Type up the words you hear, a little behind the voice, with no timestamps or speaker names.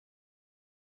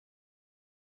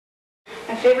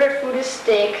My favorite food is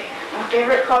steak. My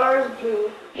favorite color is blue.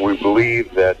 We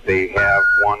believe that they have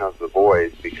one of the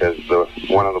boys because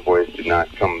one of the boys did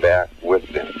not come back with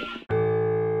them.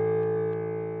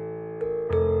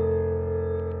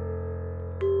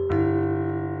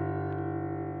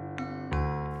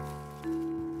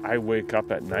 I wake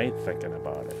up at night thinking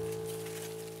about it.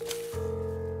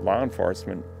 Law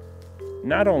enforcement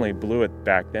not only blew it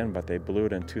back then, but they blew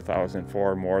it in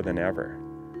 2004 more than ever.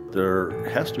 There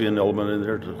has to be an element in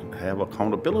there to have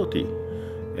accountability.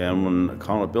 And when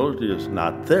accountability is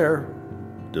not there,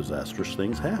 disastrous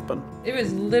things happen. It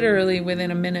was literally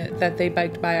within a minute that they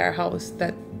biked by our house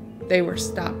that they were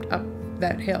stopped up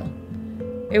that hill.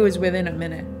 It was within a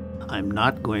minute. I'm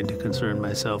not going to concern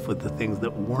myself with the things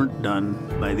that weren't done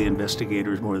by the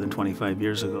investigators more than 25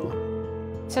 years ago.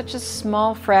 Such a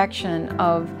small fraction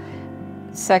of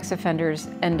sex offenders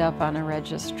end up on a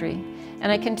registry.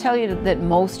 And I can tell you that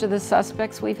most of the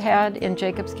suspects we've had in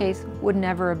Jacob's case would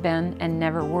never have been and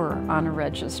never were on a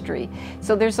registry.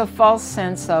 So there's a false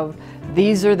sense of,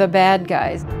 these are the bad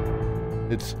guys.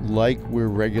 It's like we're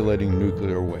regulating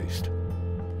nuclear waste.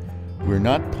 We're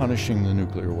not punishing the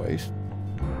nuclear waste.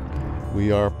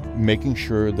 We are making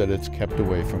sure that it's kept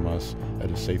away from us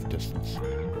at a safe distance.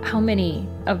 How many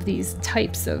of these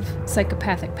types of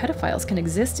psychopathic pedophiles can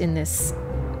exist in this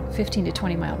 15 to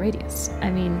 20 mile radius?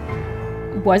 I mean,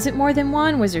 was it more than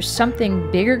one? Was there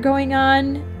something bigger going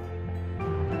on?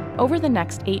 Over the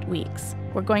next 8 weeks,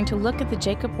 we're going to look at the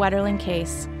Jacob Wetterling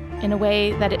case in a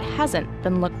way that it hasn't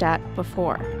been looked at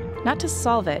before. Not to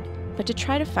solve it, but to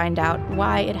try to find out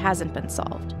why it hasn't been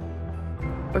solved.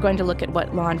 We're going to look at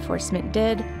what law enforcement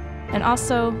did, and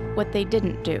also what they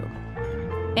didn't do.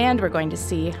 And we're going to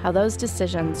see how those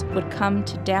decisions would come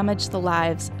to damage the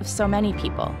lives of so many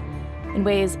people in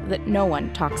ways that no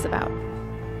one talks about.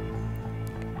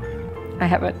 I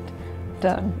haven't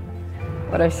done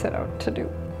what I set out to do.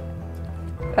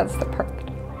 That's the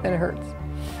part that hurts.